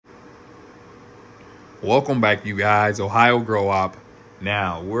Welcome back, you guys. Ohio Grow Op.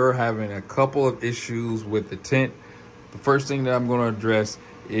 Now, we're having a couple of issues with the tent. The first thing that I'm going to address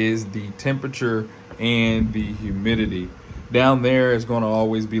is the temperature and the humidity. Down there is going to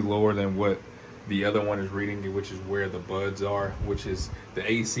always be lower than what the other one is reading, which is where the buds are, which is the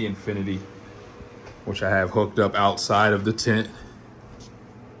AC Infinity, which I have hooked up outside of the tent.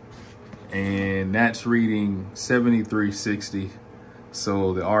 And that's reading 7360.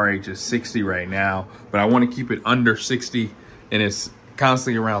 So the RH is 60 right now, but I want to keep it under 60, and it's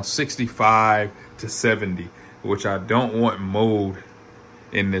constantly around 65 to 70, which I don't want mold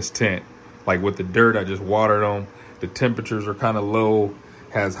in this tent. Like with the dirt, I just watered them. The temperatures are kind of low,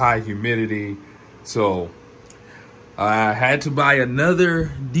 has high humidity. So I had to buy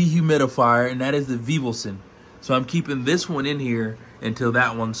another dehumidifier, and that is the Vivelson. So I'm keeping this one in here until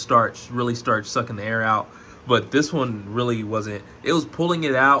that one really starts sucking the air out. But this one really wasn't, it was pulling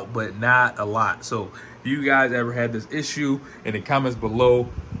it out, but not a lot. So if you guys ever had this issue in the comments below,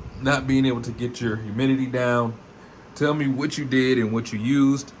 not being able to get your humidity down, tell me what you did and what you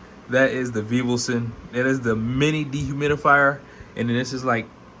used. That is the Vivelson. That is the mini dehumidifier. And then this is like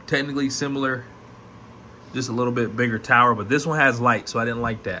technically similar, just a little bit bigger tower, but this one has light, so I didn't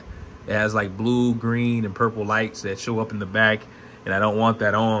like that. It has like blue, green, and purple lights that show up in the back, and I don't want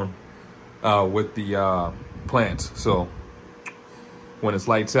that on with the plants. So when it's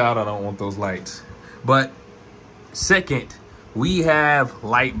lights out, I don't want those lights. But second, we have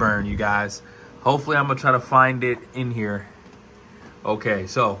light burn, you guys. Hopefully I'm gonna try to find it in here. Okay,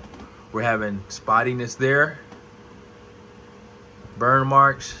 so we're having spottiness there, burn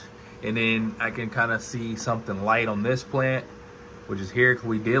marks, and then I can kind of see something light on this plant, which is here because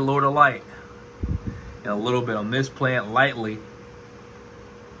we did lower the light, and a little bit on this plant lightly.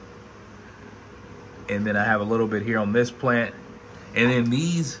 And then I have a little bit here on this plant. And then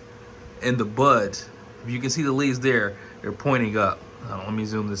these and the buds, if you can see the leaves there, they're pointing up. Let me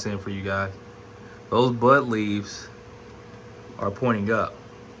zoom this in for you guys. Those bud leaves are pointing up.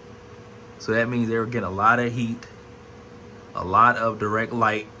 So that means they're getting a lot of heat, a lot of direct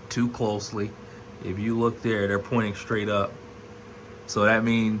light too closely. If you look there, they're pointing straight up. So that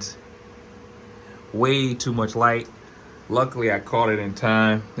means way too much light. Luckily, I caught it in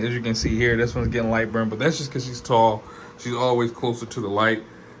time. As you can see here, this one's getting light burn, but that's just because she's tall. She's always closer to the light.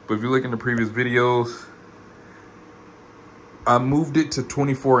 But if you look in the previous videos, I moved it to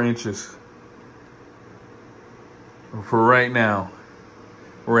 24 inches. For right now,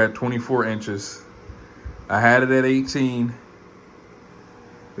 we're at 24 inches. I had it at 18.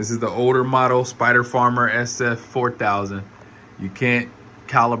 This is the older model Spider Farmer SF4000. You can't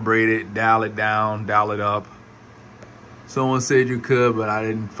calibrate it, dial it down, dial it up. Someone said you could, but I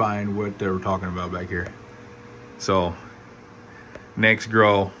didn't find what they were talking about back here. So next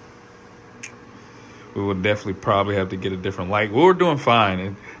grow, we will definitely probably have to get a different light. Well, we're doing fine.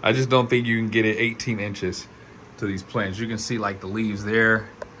 And I just don't think you can get it 18 inches to these plants. You can see like the leaves there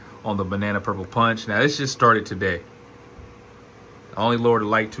on the banana purple punch. Now this just started today. I only lowered the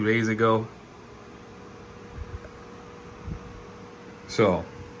light 2 days ago. So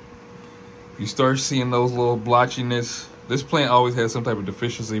you start seeing those little blotchiness. This plant always has some type of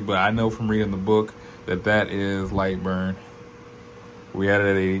deficiency, but I know from reading the book that that is light burn. We had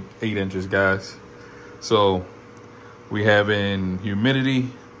it at 8 inches, guys. So we having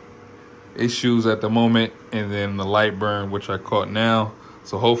humidity issues at the moment, and then the light burn, which I caught now.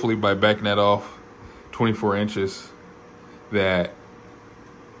 So hopefully by backing that off 24 inches, that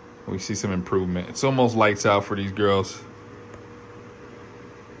we see some improvement. It's almost lights out for these girls.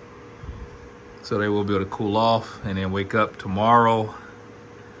 So they will be able to cool off and then wake up tomorrow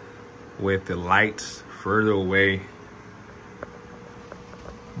with the lights further away.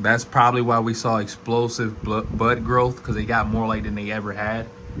 That's probably why we saw explosive bud growth, because they got more light than they ever had.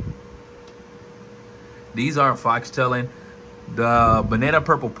 These aren't foxtailing. The banana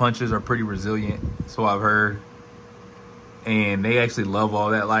purple punches are pretty resilient, so I've heard. And they actually love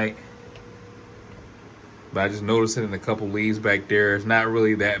all that light. But I just noticed it in a couple leaves back there. It's not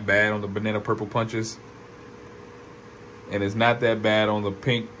really that bad on the banana purple punches. And it's not that bad on the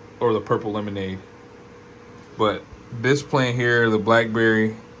pink or the purple lemonade. But this plant here, the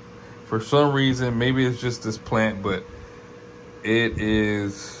blackberry, for some reason, maybe it's just this plant, but it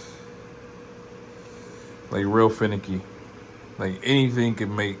is like real finicky. Like anything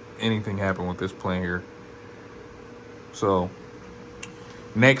can make anything happen with this plant here. So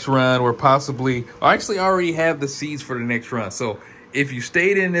next run, we're possibly, I actually already have the seeds for the next run. So if you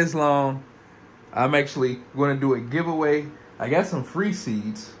stayed in this long, I'm actually going to do a giveaway. I got some free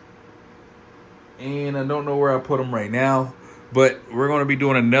seeds, and I don't know where I put them right now, But we're going to be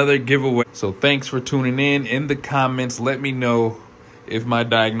doing another giveaway. So thanks for tuning in. In the comments, let me know if my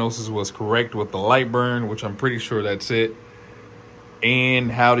diagnosis was correct with the light burn, which I'm pretty sure that's it.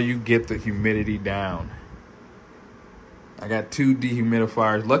 And how do you get the humidity down? I got 2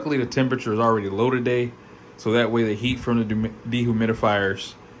 dehumidifiers. Luckily, the temperature is already low today, so that way the heat from the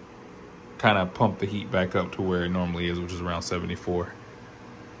dehumidifiers kind of pump the heat back up to where it normally is, which is around 74.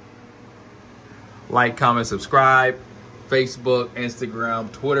 Like, comment, subscribe. Facebook,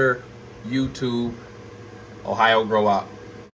 Instagram, Twitter, YouTube. Ohio Grow Up.